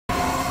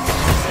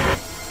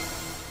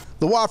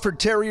The Wofford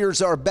Terriers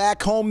are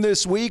back home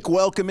this week.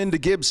 Welcome into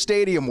Gibbs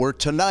Stadium, where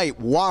tonight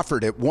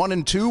Wofford at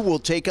 1-2 will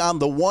take on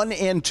the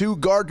 1-2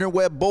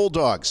 Gardner-Webb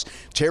Bulldogs.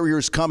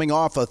 Terriers coming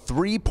off a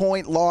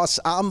 3-point loss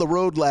on the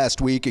road last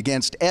week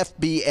against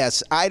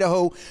FBS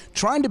Idaho,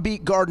 trying to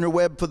beat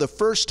Gardner-Webb for the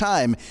first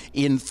time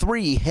in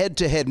 3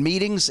 head-to-head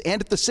meetings,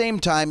 and at the same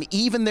time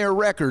even their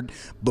record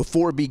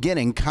before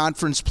beginning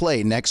conference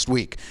play next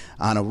week.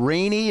 On a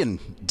rainy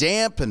and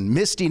damp and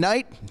misty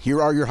night,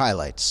 here are your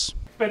highlights.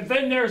 But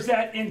then there's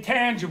that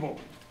intangible,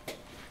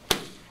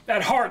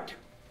 that heart.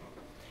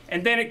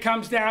 And then it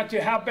comes down to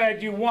how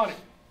bad you want it.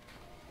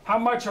 How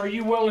much are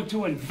you willing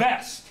to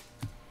invest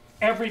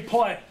every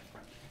play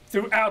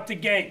throughout the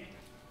game?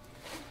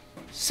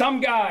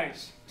 Some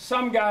guys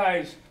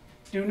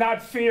do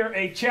not fear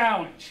a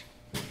challenge.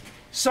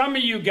 Some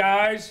of you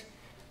guys,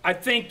 I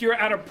think you're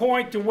at a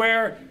point to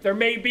where there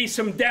may be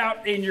some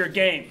doubt in your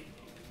game.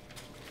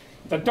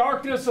 The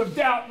darkness of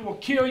doubt will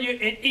kill you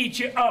and eat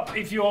you up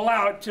if you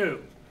allow it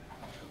to.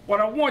 What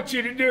I want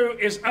you to do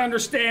is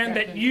understand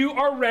that you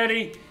are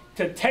ready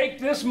to take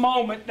this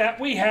moment that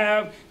we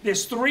have,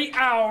 this 3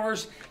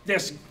 hours,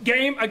 this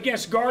game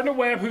against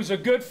Gardner-Webb, who's a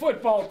good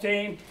football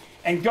team,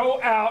 and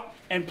go out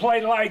and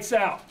play lights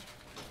out.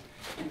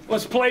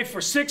 Let's play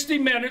for 60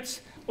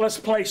 minutes. Let's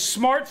play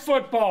smart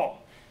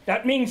football.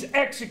 That means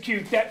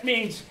execute. That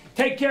means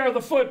take care of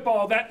the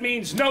football. That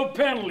means no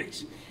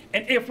penalties.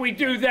 And if we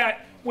do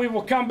that, we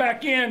will come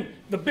back in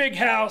the big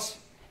house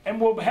and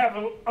we'll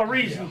have a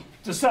reason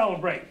to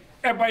celebrate.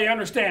 Everybody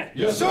understand?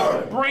 Yes,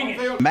 sir. Bring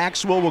it.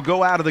 Maxwell will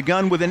go out of the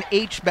gun with an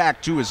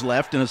H-back to his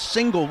left and a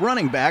single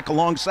running back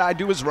alongside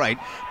to his right.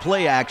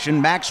 Play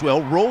action,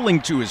 Maxwell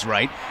rolling to his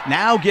right,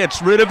 now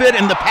gets rid of it,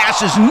 and the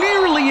pass is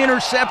nearly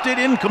intercepted,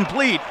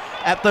 incomplete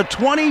at the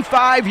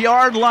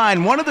 25-yard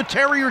line. One of the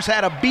Terriers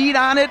had a beat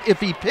on it. If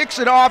he picks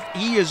it off,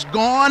 he is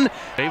gone.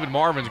 David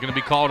Marvin's going to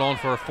be called on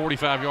for a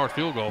 45-yard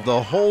field goal.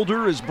 The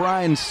holder is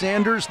Brian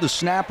Sanders. The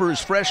snapper is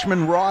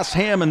freshman Ross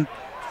Hammond.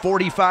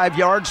 45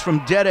 yards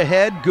from dead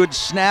ahead. Good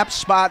snap,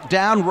 spot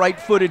down,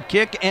 right-footed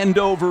kick, end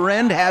over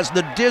end, has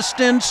the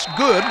distance.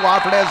 Good.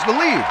 Wofford has the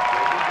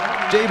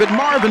lead. David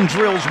Marvin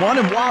drills one,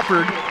 and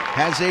Wofford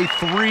has a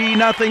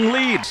 3-0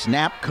 lead.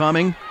 Snap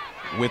coming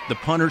with the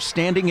punter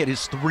standing at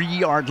his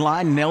 3-yard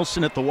line.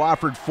 Nelson at the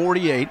Wofford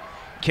 48.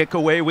 Kick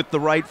away with the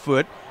right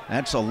foot.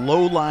 That's a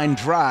low-line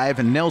drive,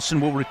 and Nelson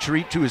will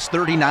retreat to his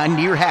 39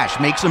 near hash.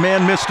 Makes a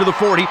man miss to the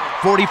 40,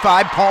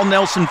 45, Paul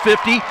Nelson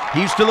 50.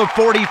 He's to the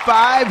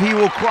 45. He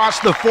will cross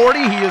the 40.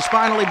 He is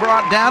finally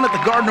brought down at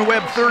the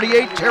Gardner-Webb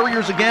 38.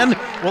 Terriers again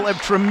will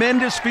have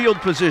tremendous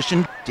field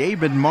position.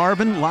 David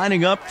Marvin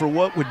lining up for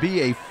what would be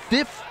a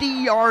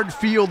 50-yard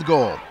field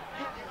goal.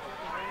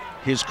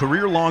 His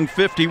career-long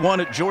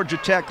 51 at Georgia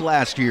Tech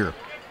last year.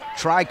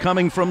 Try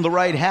coming from the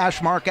right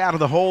hash mark out of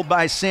the hold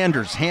by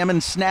Sanders.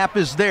 Hammond's snap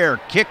is there.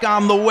 Kick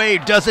on the way.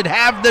 Does it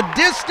have the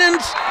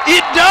distance?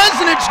 It does,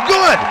 and it's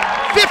good.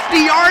 50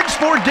 yards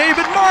for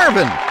David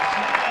Marvin.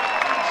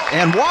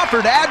 And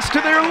Wofford adds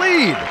to their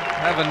lead.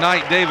 Have a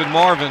night, David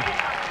Marvin.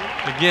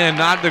 Again,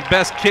 not the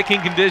best kicking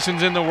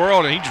conditions in the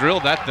world, and he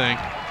drilled that thing.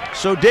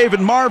 So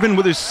David Marvin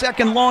with his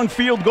second long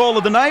field goal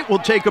of the night will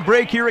take a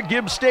break here at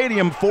Gibbs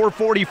Stadium.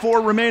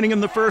 4:44 remaining in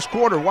the first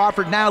quarter.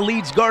 Wofford now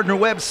leads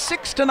Gardner-Webb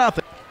 6-0.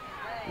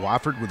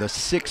 Wofford with a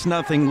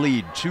 6-0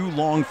 lead. 2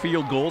 long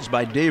field goals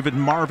by David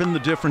Marvin. The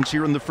difference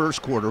here in the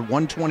first quarter.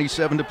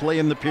 1:27 to play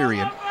in the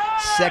period.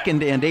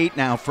 2nd and 8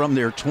 now from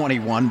their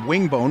 21.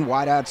 Wingbone,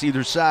 wideouts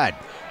either side.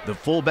 The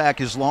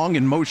fullback is long,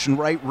 in motion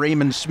right,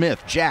 Raymond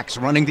Smith. Jacks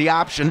running the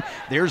option.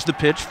 There's the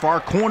pitch, far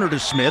corner to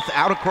Smith,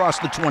 out across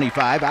the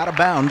 25, out of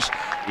bounds,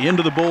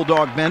 into the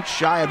Bulldog bench,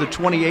 shy of the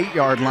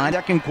 28-yard line.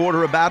 Second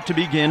quarter about to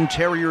begin.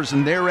 Terriers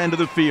in their end of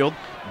the field.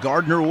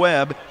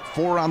 Gardner-Webb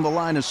 4 on the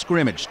line of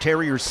scrimmage.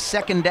 Terriers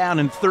 2nd down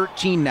and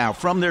 13 now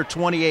from their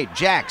 28.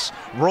 Jacks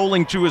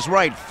rolling to his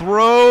right,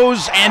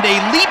 throws, and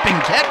a leaping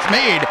catch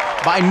made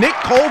by Nick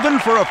Colvin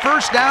for a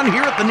first down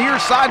here at the near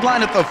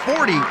sideline at the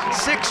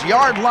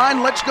 46-yard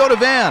line. Let's go to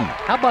Van.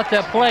 How about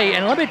that play?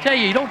 And let me tell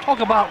you, you don't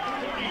talk about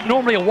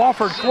normally a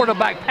Wofford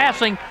quarterback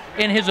passing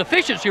in his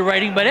efficiency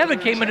rating, but Evan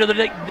came into the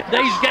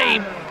day's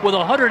game with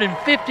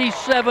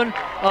 157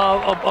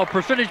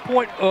 percentage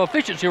point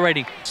efficiency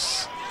rating.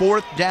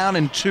 4th down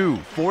and 2.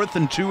 4th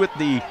and 2 at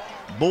the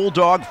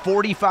Bulldog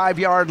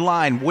 45-yard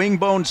line.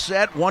 Wingbone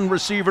set, 1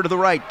 receiver to the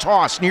right.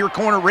 Toss, near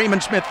corner,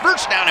 Raymond Smith.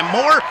 First down and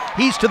more.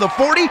 He's to the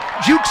 40.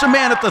 Jukes a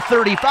man at the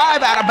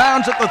 35. Out of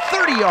bounds at the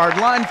 30-yard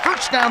line.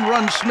 First down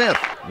run, Smith.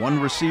 1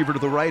 receiver to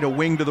the right, a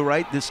wing to the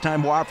right. This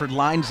time Wofford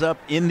lines up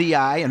in the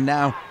eye, and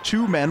now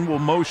 2 men will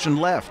motion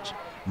left.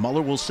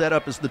 Muller will set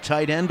up as the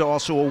tight end,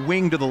 also a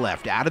wing to the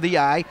left. Out of the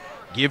eye.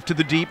 Give to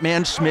the deep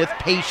man, Smith,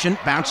 patient,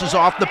 bounces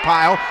off the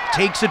pile,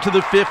 takes it to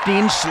the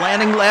 15,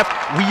 slanting left,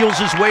 wheels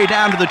his way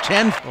down to the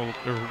 10. Well,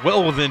 they're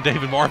well within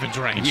David Marvin's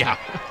range. Yeah,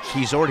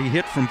 he's already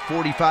hit from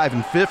 45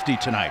 and 50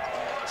 tonight.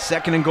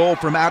 Second and goal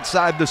from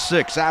outside the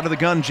 6. Out of the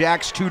gun,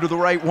 Jacks 2 to the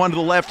right, 1 to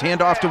the left. Hand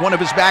off to one of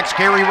his backs.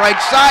 Carry right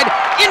side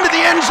into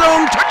the end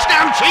zone.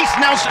 Touchdown, Chase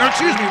Nelson.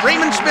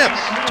 Raymond Smith.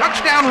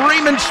 Touchdown,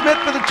 Raymond Smith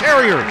for the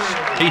Terriers.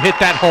 He hit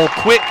that hole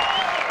quick,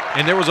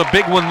 and there was a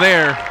big one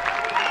there.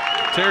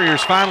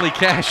 Terriers finally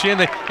cash in.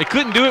 They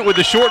couldn't do it with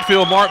the short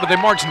field mark, but they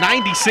marched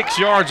 96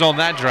 yards on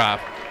that drive.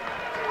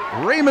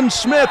 Raymond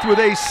Smith with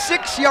a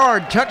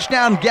 6-yard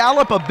touchdown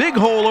gallop, a big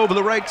hole over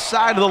the right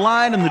side of the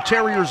line, and the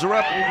Terriers are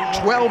up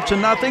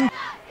 12-0.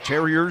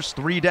 Terriers,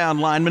 3 down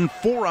linemen,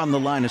 4 on the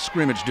line of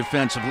scrimmage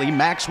defensively.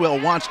 Maxwell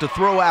wants to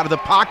throw out of the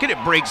pocket.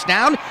 It breaks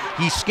down.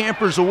 He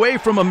scampers away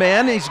from a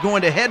man. He's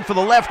going to head for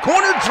the left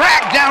corner.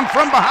 Dragged down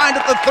from behind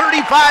at the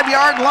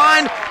 35-yard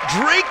line.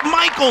 Drake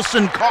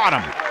Michelson caught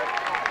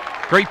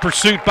him. Great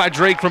pursuit by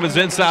Drake from his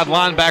inside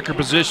linebacker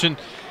position.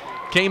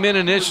 Came in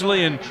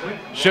initially and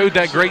showed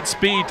that great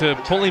speed to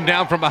pull him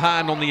down from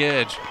behind on the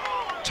edge.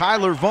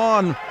 Tyler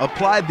Vaughn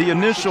applied the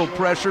initial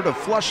pressure to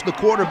flush the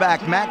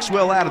quarterback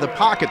Maxwell out of the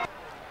pocket.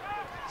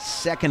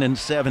 2nd and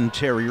 7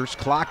 Terriers,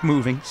 clock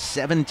moving,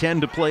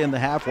 7:10 to play in the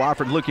half.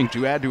 Wofford looking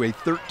to add to a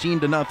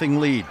 13-0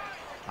 lead.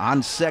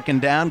 On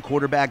 2nd down,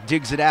 quarterback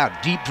digs it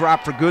out. Deep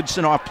drop for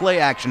Goodson off play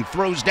action.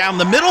 Throws down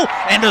the middle,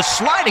 and a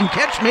sliding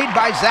catch made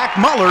by Zach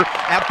Muller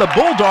at the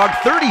Bulldog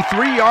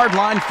 33-yard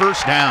line,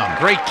 1st down.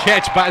 Great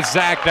catch by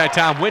Zach that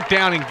time. Went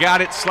down and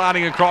got it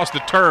sliding across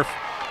the turf.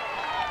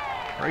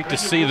 Great to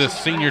see the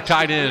senior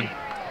tight end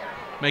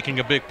making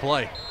a big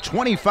play.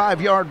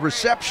 25-yard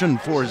reception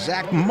for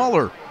Zach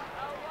Muller.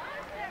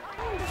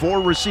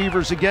 4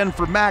 receivers again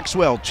for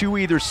Maxwell, 2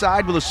 either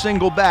side with a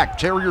single back.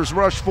 Terriers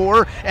rush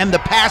 4, and the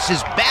pass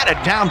is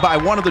batted down by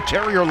one of the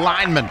Terrier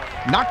linemen.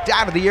 Knocked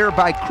out of the air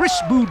by Chris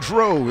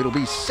Boudreau. It'll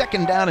be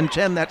 2nd down and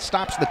 10. That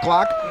stops the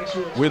clock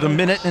with 1.5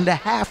 minutes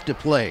to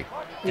play.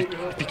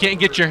 If you can't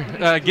get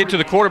to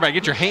the quarterback,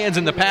 get your hands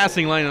in the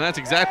passing lane, and that's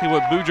exactly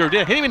what Boudreau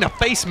did. He didn't even have a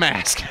face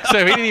mask,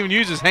 so he didn't even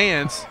use his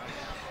hands.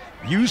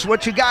 Use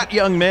what you got,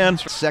 young man.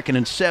 2nd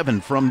and 7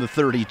 from the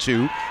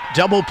 32.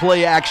 Double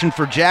play action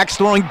for Jacks,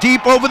 throwing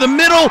deep over the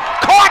middle.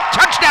 Caught!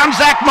 Touchdown,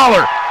 Zach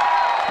Muller.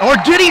 Or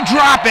did he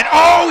drop it?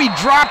 Oh, he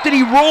dropped it.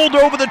 He rolled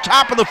over the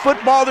top of the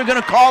football. They're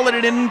going to call it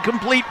an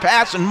incomplete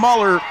pass, and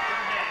Muller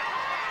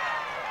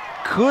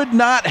could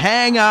not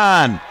hang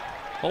on.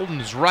 Holding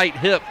his right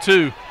hip,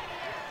 too.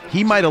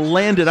 He might have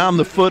landed on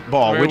the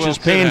football, which is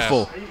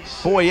painful.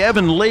 Boy,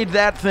 Evan laid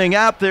that thing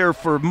out there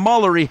for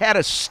Muller. He had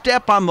a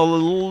step on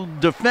the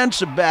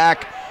defensive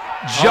back,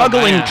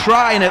 juggling,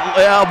 trying it.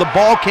 Well, the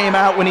ball came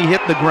out when he hit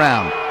the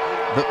ground.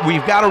 But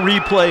we've got a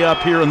replay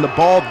up here, and the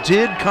ball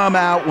did come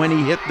out when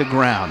he hit the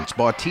ground. It's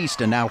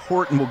Bautista. Now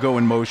Horton will go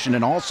in motion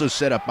and also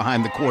set up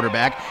behind the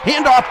quarterback.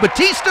 Handoff,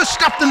 Bautista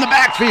stuffed in the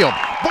backfield.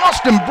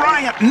 Boston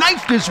Bryant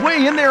knifed his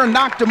way in there and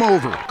knocked him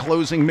over.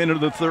 Closing minute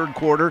of the 3rd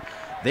quarter.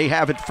 They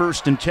have it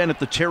 1st and 10 at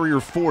the Terrier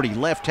 40.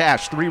 Left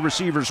hash, 3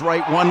 receivers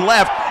right, 1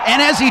 left.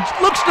 And as he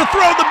looks to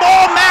throw the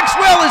ball,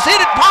 Maxwell is hit.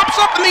 It pops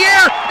up in the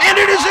air, and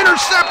it is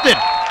intercepted.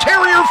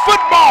 Terrier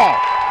football.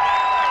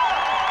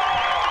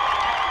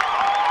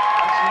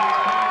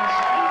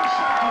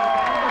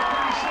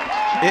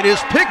 It is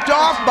picked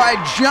off by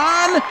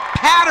John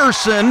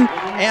Patterson,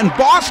 and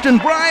Boston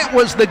Bryant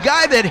was the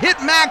guy that hit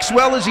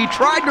Maxwell as he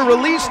tried to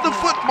release the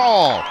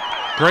football.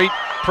 Great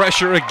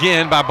pressure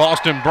again by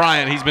Boston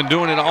Bryant. He's been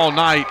doing it all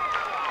night.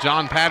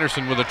 John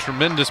Patterson with a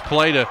tremendous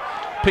play to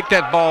pick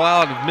that ball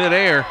out of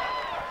midair.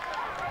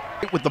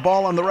 With the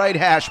ball on the right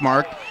hash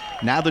mark.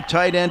 Now the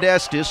tight end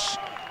Estes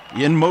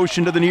in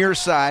motion to the near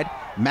side.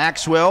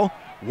 Maxwell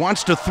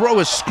wants to throw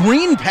a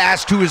screen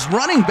pass to his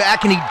running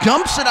back, and he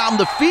dumps it on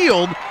the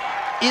field.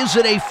 Is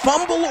it a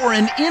fumble or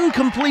an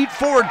incomplete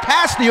forward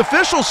pass? The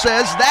official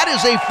says that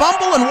is a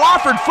fumble in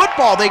Wofford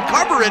football. They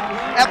cover it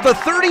at the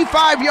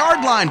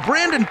 35-yard line.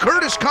 Brandon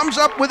Curtis comes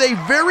up with a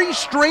very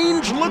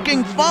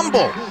strange-looking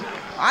fumble.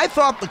 I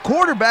thought the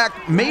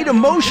quarterback made a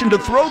motion to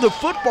throw the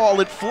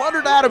football. It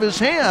fluttered out of his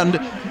hand,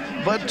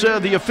 but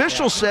the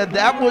official said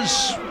that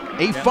was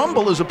a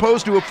fumble as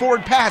opposed to a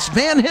forward pass.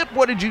 Van Hip,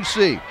 what did you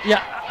see?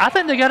 Yeah, I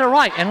think they got it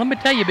right, and let me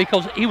tell you,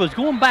 because he was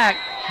going back,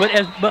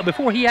 but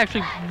before he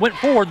actually went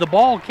forward, the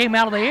ball came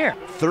out of the air.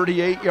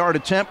 38-yard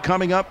attempt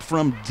coming up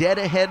from dead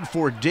ahead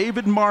for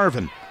David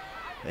Marvin.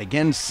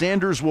 Again,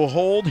 Sanders will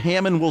hold,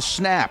 Hammond will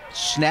snap.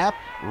 Snap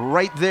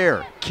right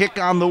there. Kick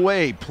on the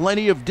way.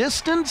 Plenty of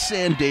distance,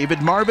 and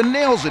David Marvin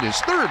nails it. His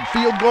 3rd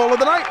field goal of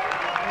the night.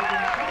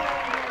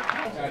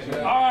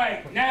 All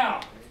right,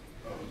 now,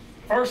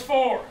 first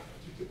 4.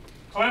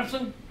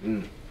 Clemson,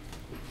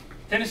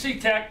 Tennessee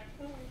Tech,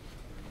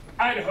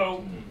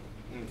 Idaho,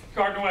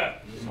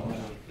 Gardner-Webb.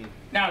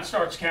 Now it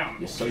starts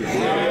counting.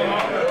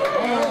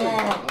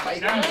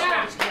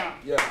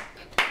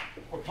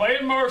 We're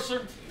playing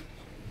Mercer,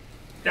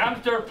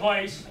 down to 3rd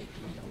place.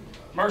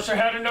 Mercer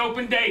had an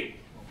open date.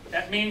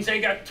 That means they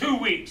got 2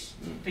 weeks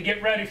to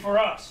get ready for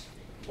us,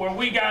 where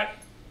we got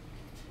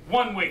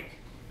 1 week.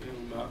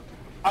 All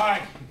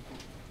right,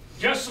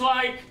 just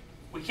like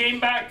we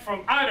came back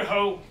from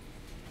Idaho,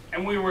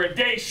 and we were a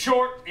day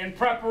short in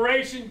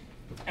preparation,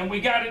 and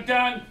we got it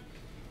done.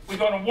 We're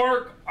going to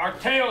work our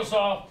tails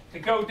off to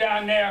go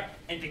down there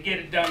and to get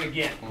it done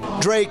again.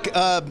 Drake,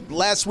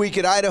 last week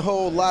at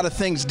Idaho, a lot of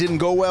things didn't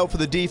go well for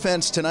the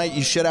defense. Tonight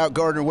you shut out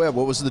Gardner-Webb.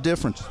 What was the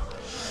difference?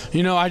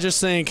 You know, I just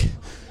think,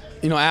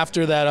 you know,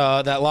 after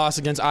that loss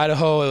against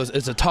Idaho,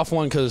 it's a tough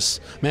one because,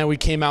 man, we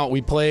came out,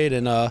 we played,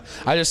 and I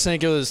just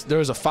think there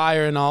was a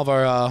fire in all of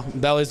our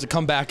bellies to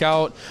come back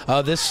out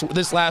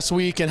this last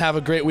week and have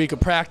a great week of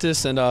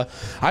practice. And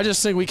I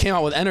just think we came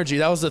out with energy.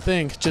 That was the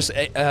thing, just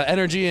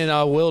energy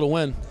and will to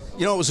win.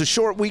 You know, it was a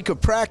short week of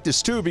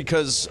practice, too,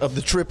 because of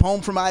the trip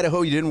home from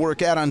Idaho. You didn't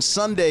work out on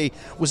Sunday.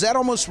 Was that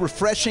almost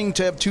refreshing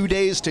to have 2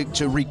 days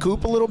to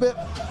recoup a little bit?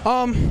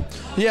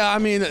 Yeah, I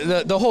mean,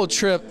 the whole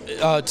trip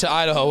to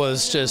Idaho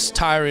was just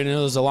tiring, and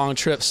it was a long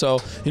trip. So,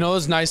 you know, it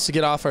was nice to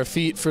get off our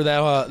feet for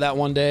that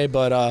one day.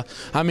 But,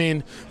 I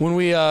mean, when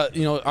we,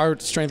 you know, our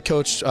strength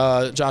coach,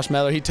 Josh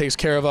Meller, he takes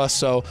care of us.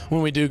 So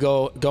when we do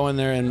go in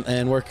there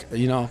and work,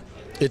 you know,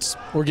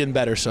 we're getting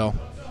better, so.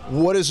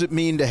 What does it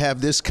mean to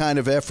have this kind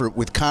of effort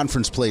with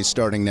conference play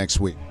starting next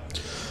week?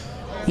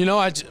 You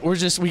know,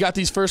 we got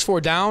these first 4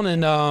 down,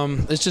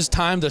 and it's just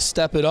time to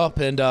step it up.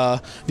 And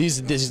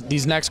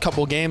these next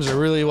couple games are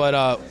really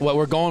what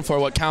we're going for,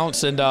 what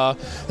counts. And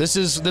this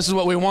is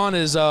what we want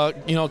is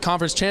you know,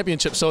 conference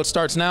championship. So it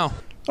starts now.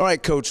 All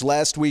right, Coach,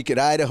 last week at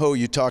Idaho,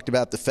 you talked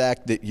about the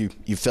fact that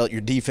you felt your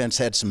defense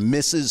had some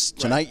misses.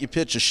 Tonight you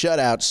pitch a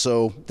shutout,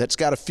 so that's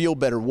got to feel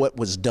better. What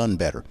was done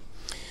better?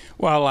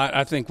 Well,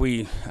 I think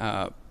we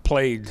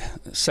played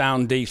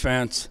sound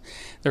defense.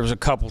 There was a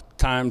couple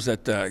times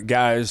that the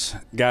guys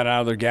got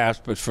out of their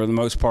gaps, but for the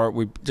most part,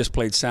 we just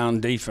played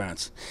sound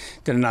defense.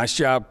 Did a nice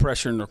job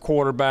pressuring their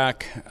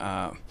quarterback,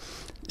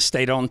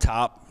 stayed on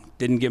top,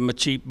 didn't give him a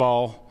cheap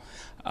ball.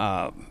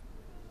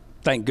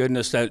 Thank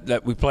goodness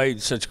that we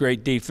played such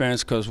great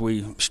defense because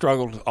we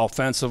struggled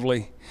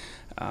offensively.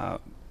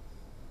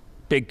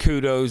 Big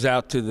kudos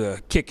out to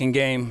the kicking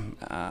game.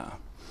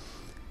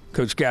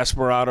 Coach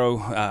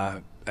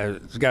Gasparotto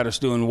has got us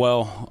doing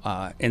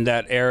well in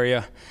that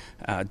area.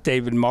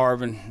 David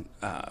Marvin,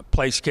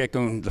 place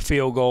kicking the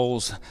field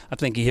goals. I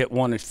think he hit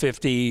one at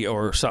 50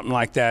 or something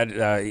like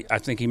that. I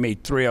think he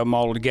made 3 of them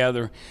all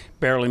together.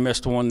 Barely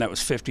missed one that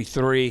was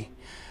 53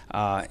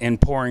 in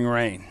pouring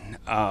rain.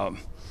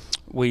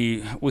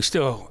 We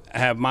still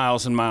have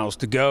miles and miles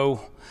to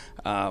go.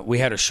 We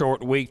had a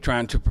short week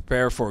trying to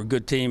prepare for a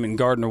good team in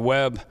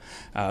Gardner-Webb.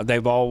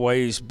 They've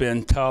always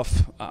been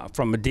tough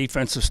from a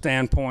defensive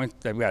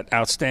standpoint. They've got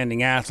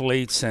outstanding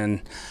athletes,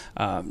 and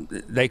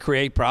they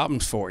create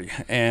problems for you.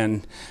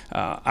 And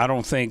I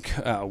don't think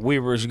we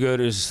were as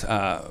good as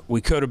we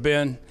could have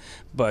been,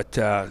 but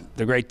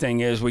the great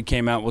thing is we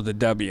came out with a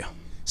W.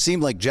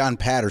 Seemed like John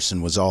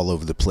Patterson was all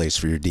over the place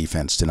for your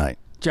defense tonight.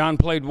 John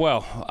played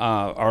well.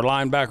 Our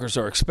linebackers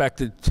are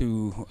expected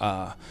to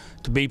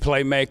be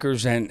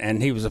playmakers,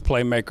 and he was a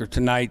playmaker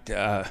tonight.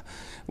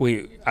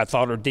 I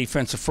thought our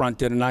defensive front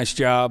did a nice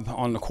job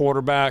on the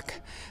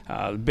quarterback.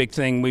 The big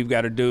thing we've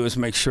got to do is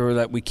make sure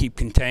that we keep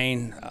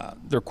contained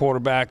their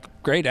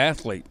quarterback. Great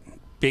athlete,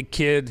 big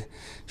kid,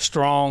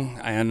 strong,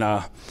 and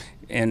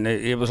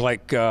it was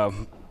like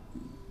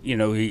you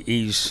know,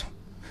 he's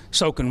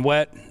soaking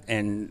wet,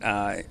 and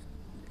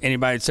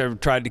anybody that's ever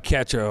tried to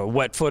catch a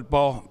wet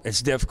football,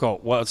 it's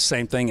difficult. Well, it's the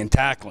same thing in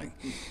tackling.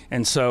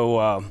 And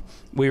so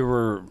we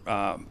were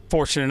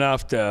fortunate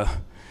enough to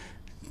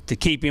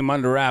keep him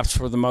under wraps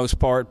for the most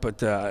part,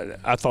 but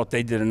I thought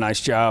they did a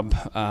nice job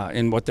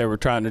in what they were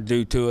trying to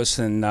do to us.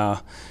 And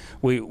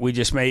we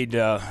just made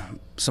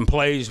some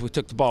plays. We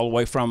took the ball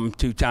away from them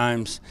 2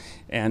 times.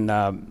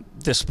 And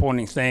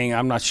disappointing thing,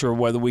 I'm not sure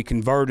whether we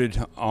converted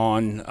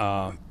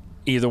on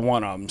either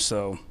one of them.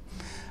 So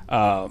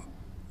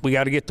we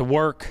got to get to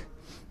work.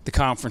 The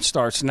conference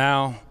starts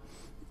now.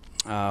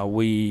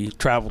 We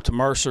travel to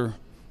Mercer.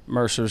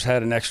 Mercer's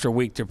had an extra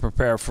week to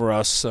prepare for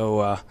us,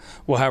 so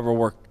we'll have our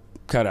work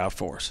cut out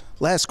for us.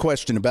 Last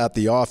question about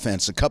the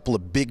offense. A couple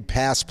of big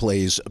pass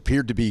plays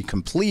appeared to be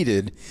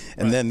completed,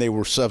 and then they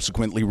were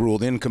subsequently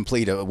ruled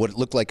incomplete. What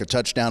looked like a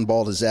touchdown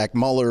ball to Zach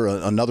Muller,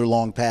 another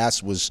long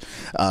pass was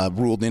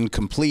ruled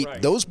incomplete.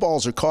 Right. Those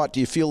balls are caught.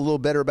 Do you feel a little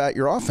better about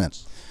your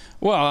offense?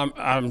 Well,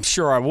 I'm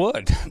sure I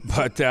would,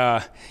 but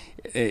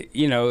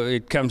you know,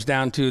 it comes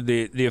down to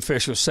the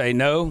officials say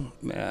no.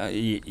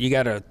 You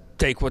got to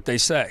take what they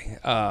say.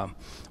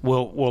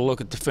 We'll look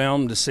at the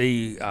film to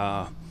see,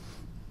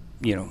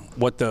 you know,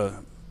 what the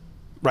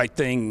right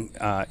thing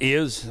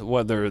is,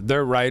 whether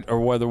they're right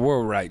or whether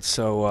we're right.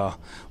 So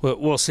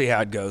we'll see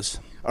how it goes.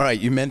 All right,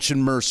 you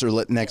mentioned Mercer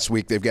next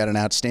week. They've got an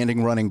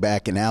outstanding running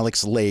back in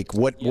Alex Lake.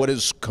 What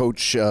is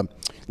Coach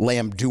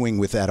Lamb doing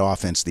with that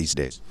offense these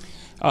days?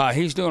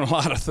 He's doing a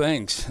lot of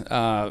things.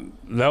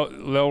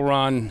 They'll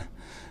run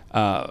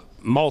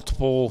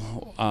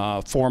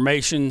multiple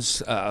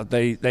formations.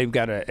 They've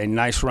got a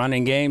nice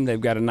running game.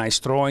 They've got a nice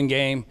throwing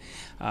game.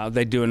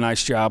 They do a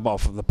nice job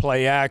off of the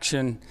play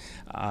action.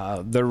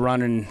 They're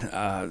running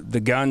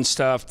the gun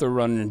stuff. They're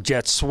running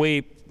jet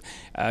sweep.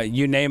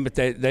 You name it,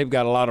 they've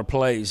got a lot of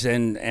plays.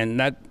 And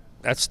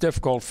that's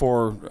difficult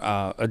for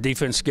a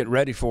defense to get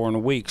ready for in a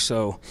week.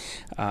 So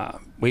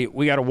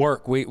we got to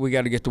work. We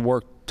got to get to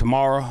work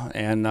tomorrow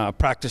and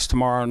practice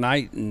tomorrow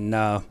night and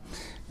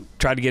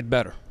try to get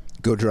better.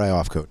 Go dry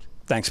off, Coach.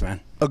 Thanks,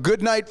 man. A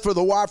good night for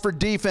the Wofford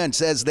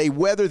defense as they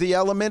weather the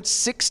elements.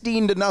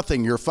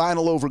 16-0, your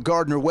final over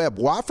Gardner-Webb.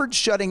 Wofford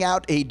shutting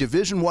out a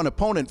Division I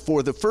opponent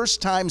for the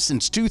first time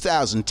since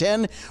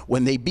 2010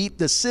 when they beat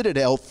the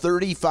Citadel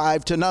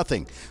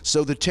 35-0.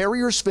 So the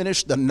Terriers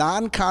finished the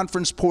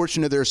non-conference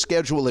portion of their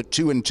schedule at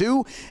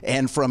 2-2,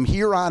 and from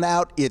here on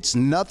out, it's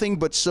nothing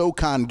but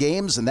SoCon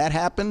games, and that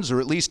happens, or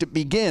at least it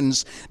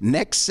begins,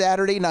 next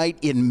Saturday night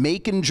in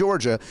Macon,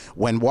 Georgia,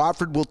 when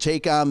Wofford will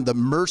take on the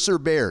Mercer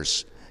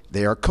Bears.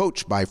 They are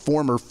coached by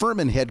former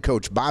Furman head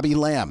coach Bobby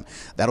Lamb.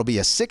 That'll be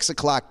a 6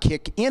 o'clock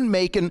kick in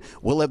Macon.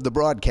 We'll have the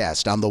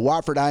broadcast on the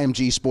Wofford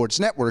IMG Sports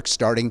Network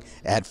starting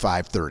at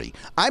 5:30.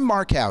 I'm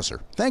Mark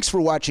Hauser. Thanks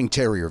for watching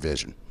Terrier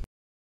Vision.